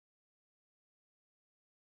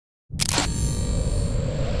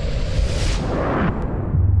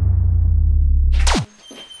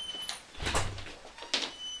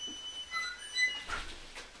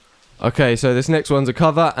Okay, so this next one's a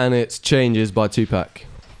cover, and it's Changes by Tupac.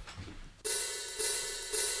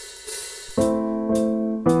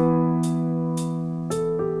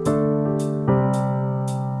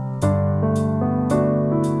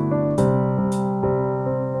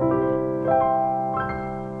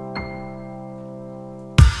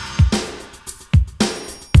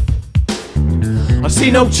 I see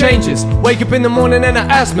no changes. Wake up in the morning and I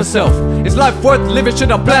ask myself, is life worth living?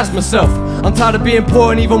 Should I blast myself? I'm tired of being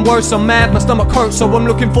poor and even worse, I'm mad. My stomach hurts, so I'm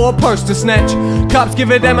looking for a purse to snatch. Cops give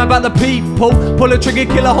a damn about the people. Pull a trigger,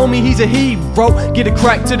 kill a homie, he's a hero. Get a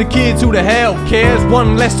crack to the kids, who the hell cares?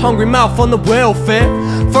 One less hungry mouth on the welfare.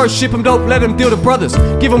 First ship them dope, let them deal to brothers.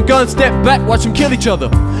 Give them guns, step back, watch them kill each other.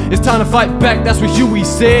 It's time to fight back, that's what Huey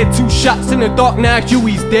said. 2 shots in the dark, now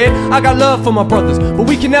Huey's dead. I got love for my brothers, but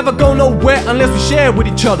we can never go nowhere unless we share with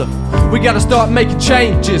each other. We gotta start making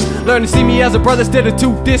changes. Learn to see me as a brother instead of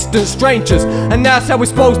 2 distant strangers. And that's how it's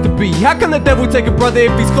supposed to be. How can the devil take a brother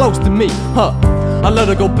if he's close to me? Huh, I let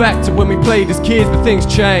her go back to when we played as kids, but things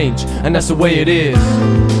change, and that's the way it is.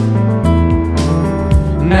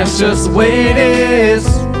 And that's just the way it is.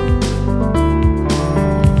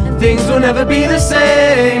 And things will never be the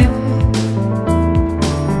same.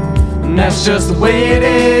 And that's just the way it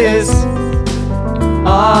is.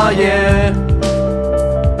 Ah, yeah.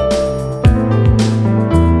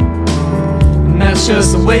 That's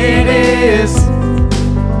just the way it is.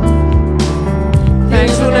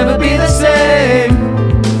 Things will never be the same.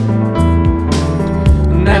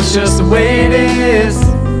 And that's just the way it is.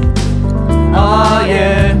 Oh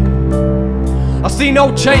yeah. I see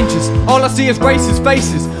no changes, all I see is racist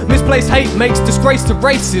faces. Misplaced hate makes disgrace to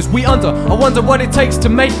races. We I wonder what it takes to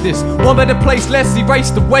make this one better place, let's erase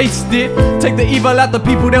the wasted. Take the evil out the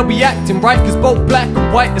people, they'll be acting right. Cause both black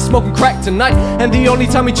and white are smoking crack tonight. And the only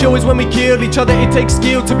time we chill is when we kill each other. It takes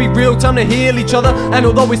skill to be real, time to heal each other. And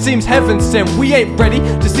although it seems heaven sent, we ain't ready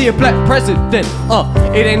to see a black president.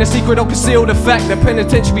 It ain't a secret, don't conceal the fact that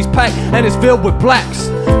penitentiary's packed and it's filled with blacks.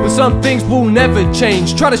 But some things will never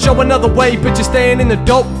change. Try to show another way, but you're staying in the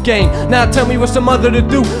dope game. Now tell me what's some other to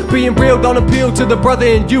do. Being real don't appeal to the brother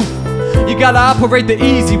in you. You gotta operate the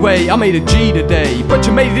easy way. I made a G today, but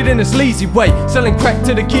you made it in a sleazy way. Selling crack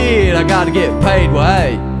to the kid, I gotta get paid. Well,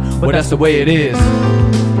 hey, well that's the way it is.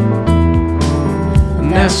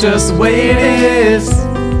 And that's just the way it is.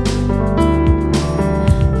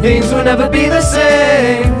 Things will never be the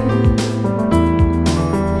same.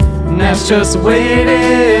 And that's just the way it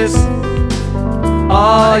is.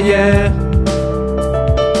 Oh yeah.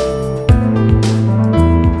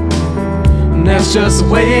 And that's just the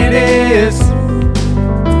way it is.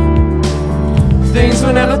 Things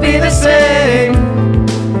will never be the same.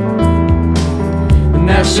 And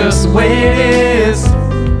that's just the way it is.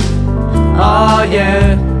 Oh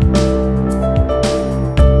yeah.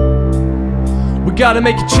 We gotta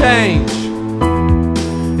make a change.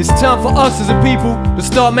 It's time for us as a people to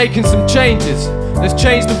start making some changes. Let's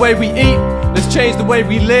change the way we eat, let's change the way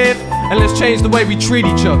we live, and let's change the way we treat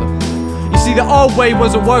each other. You see, the old way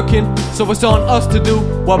wasn't working, so it's on us to do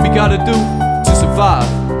what we gotta do to survive.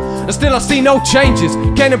 And still I see no changes.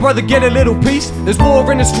 Can a brother get a little peace? There's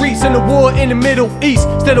war in the streets and a war in the Middle East.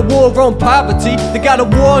 Instead of war on poverty, they got a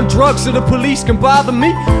war on drugs so the police can bother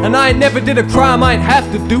me. And I ain't never did a crime I ain't have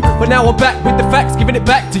to do, but now I'm back with the facts, giving it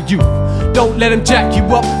back to you. Don't let them jack you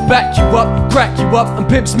up, back you up, crack you up, and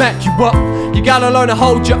pimp smack you up. You gotta learn to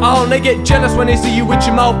hold your own. They get jealous when they see you with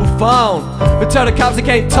your mobile phone. But tell the cops they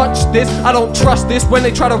can't touch this. I don't trust this. When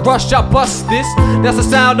they try to rush, I bust this. That's the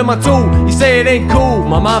sound of my tool. You say it ain't cool.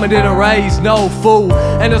 My mama didn't raise no fool.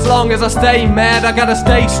 And as long as I stay mad, I gotta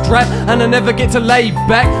stay strapped. And I never get to lay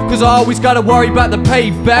back, cause I always gotta worry about the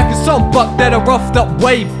payback. Cause some buck that I roughed up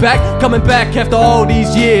way back, coming back after all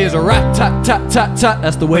these years. Rat-tat-tat-tat-tat,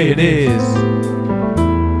 that's the way it is.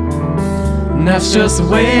 And that's just the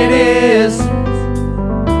way it is.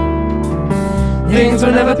 Things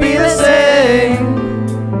will never be the same.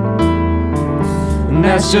 And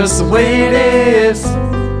that's just the way it is.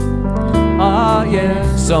 Ah,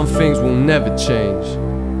 yeah. Some things will never change.